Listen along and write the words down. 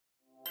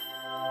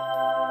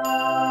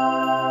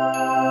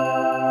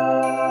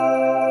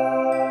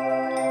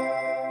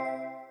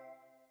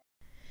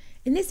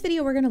this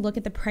video, we're going to look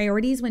at the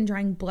priorities when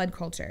drawing blood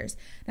cultures.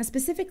 Now,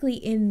 specifically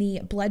in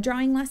the blood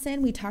drawing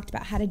lesson, we talked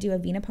about how to do a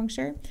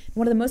venipuncture.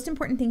 One of the most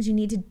important things you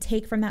need to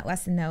take from that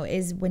lesson, though,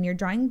 is when you're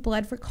drawing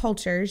blood for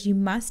cultures, you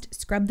must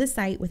scrub the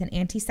site with an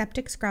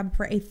antiseptic scrub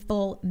for a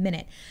full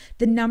minute.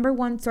 The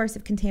 #1 source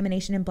of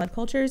contamination in blood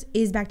cultures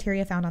is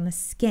bacteria found on the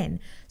skin.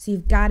 So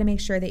you've got to make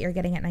sure that you're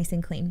getting it nice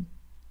and clean.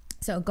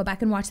 So go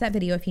back and watch that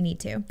video if you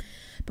need to.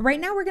 But right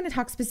now we're going to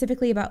talk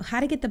specifically about how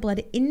to get the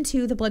blood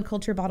into the blood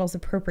culture bottles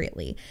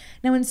appropriately.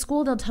 Now in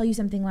school, they'll tell you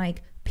something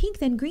like pink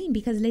then green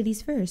because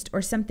ladies first,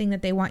 or something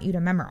that they want you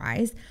to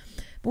memorize.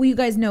 But you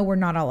guys know we're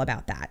not all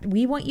about that.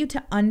 We want you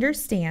to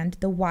understand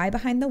the why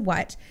behind the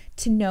what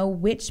to know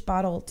which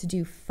bottle to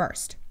do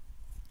first.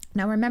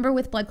 Now remember,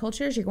 with blood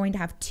cultures, you're going to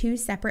have 2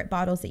 separate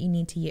bottles that you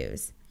need to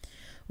use.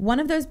 One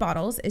of those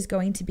bottles is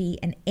going to be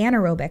an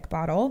anaerobic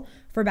bottle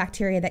for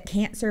bacteria that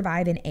can't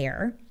survive in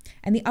air.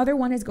 And the other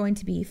one is going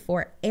to be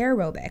for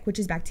aerobic, which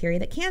is bacteria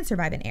that can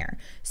survive in air.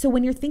 So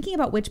when you're thinking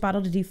about which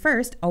bottle to do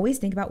first, always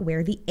think about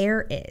where the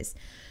air is.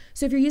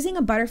 So if you're using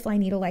a butterfly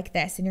needle like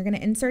this and you're going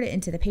to insert it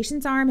into the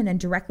patient's arm and then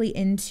directly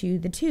into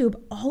the tube,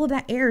 all of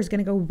that air is going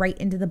to go right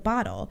into the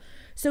bottle.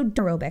 So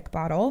aerobic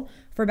bottle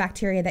for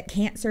bacteria that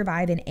can't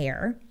survive in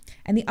air.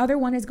 And the other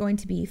one is going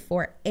to be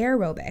for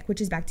aerobic, which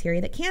is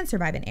bacteria that can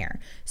survive in air.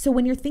 So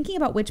when you're thinking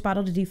about which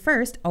bottle to do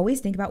first, always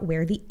think about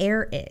where the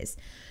air is.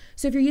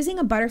 So if you're using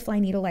a butterfly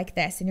needle like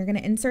this and you're going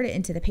to insert it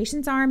into the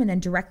patient's arm and then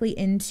directly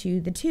into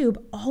the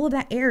tube, all of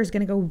that air is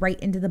going to go right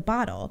into the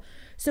bottle.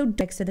 So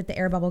that the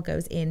air bubble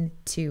goes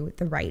into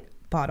the right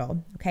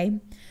bottle, okay?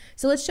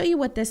 So let's show you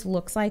what this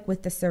looks like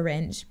with the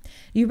syringe.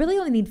 You really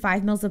only need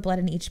 5 mils of blood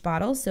in each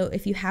bottle. So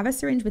if you have a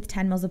syringe with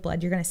 10 mils of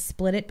blood, you're going to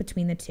split it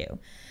between the 2.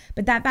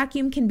 But that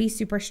vacuum can be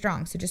super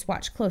strong, so just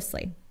watch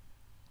closely.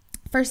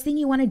 First thing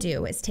you want to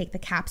do is take the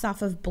caps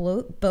off of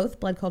both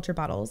blood culture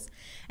bottles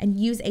and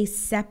use a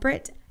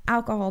separate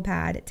alcohol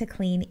pad to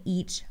clean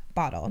each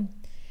bottle.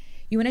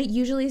 You want to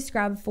usually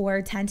scrub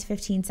for 10 to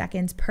 15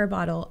 seconds per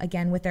bottle,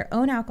 again with their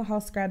own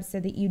alcohol scrub so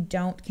that you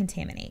don't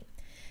contaminate.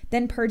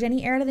 Then purge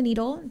any air out of the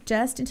needle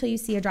just until you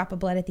see a drop of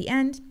blood at the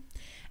end.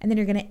 And then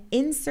you're going to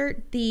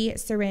insert the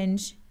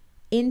syringe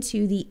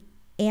into the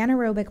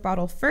anaerobic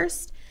bottle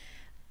first.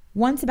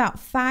 Once about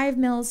 5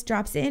 mils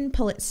drops in,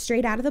 pull it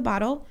straight out of the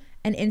bottle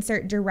and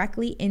insert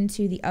directly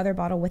into the other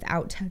bottle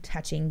without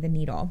touching the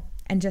needle.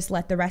 And just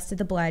let the rest of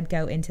the blood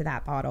go into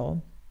that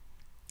bottle.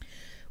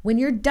 When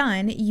you're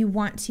done, you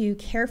want to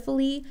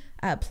carefully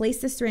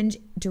place the syringe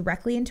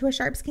directly into a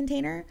sharps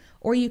container,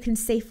 or you can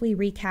safely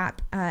recap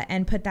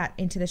and put that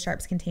into the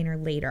sharps container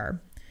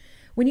later.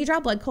 When you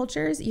draw blood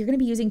cultures, you're going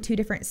to be using 2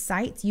 different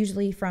sites,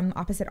 usually from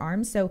opposite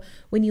arms. So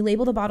when you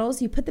label the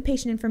bottles, you put the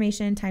patient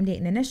information, time, date,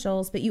 and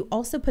initials, but you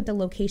also put the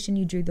location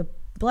you drew the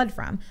blood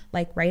from,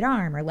 like right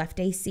arm or left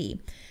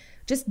AC.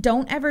 Just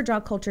don't ever draw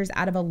cultures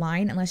out of a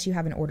line unless you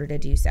have an order to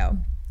do so.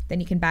 Then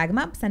you can bag them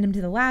up, send them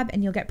to the lab,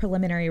 and you'll get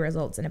preliminary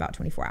results in about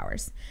 24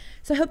 hours.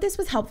 So I hope this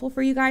was helpful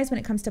for you guys when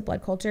it comes to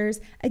blood cultures.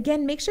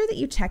 Again, make sure that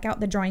you check out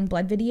the drawing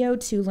blood video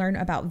to learn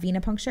about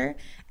venipuncture.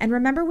 And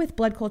remember, with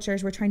blood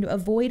cultures, we're trying to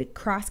avoid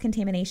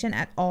cross-contamination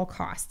at all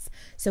costs.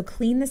 So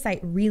clean the site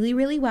really,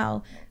 really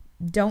well.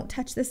 Don't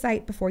touch the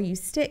site before you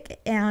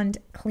stick, and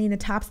clean the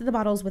tops of the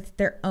bottles with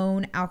their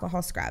own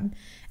alcohol scrub.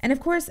 And of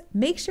course,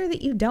 make sure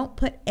that you don't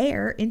put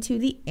air into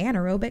the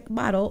anaerobic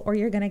bottle or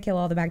you're going to kill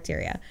all the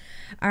bacteria.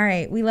 All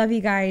right, we love you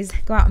guys.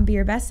 Go out and be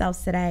your best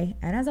selves today.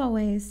 And as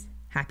always,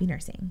 happy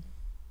nursing.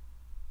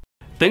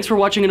 Thanks for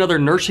watching another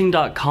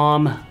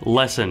nursing.com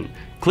lesson.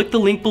 Click the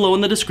link below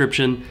in the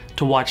description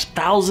to watch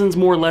thousands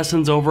more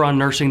lessons over on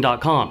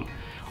nursing.com.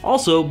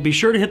 Also, be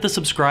sure to hit the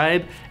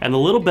subscribe and the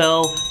little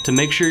bell to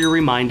make sure you're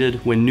reminded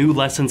when new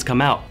lessons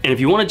come out. And if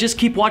you want to just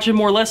keep watching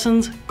more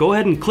lessons, go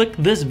ahead and click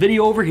this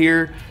video over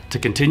here to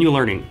continue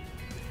learning.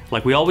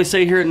 Like we always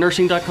say here at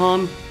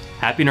nursing.com,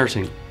 happy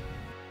nursing.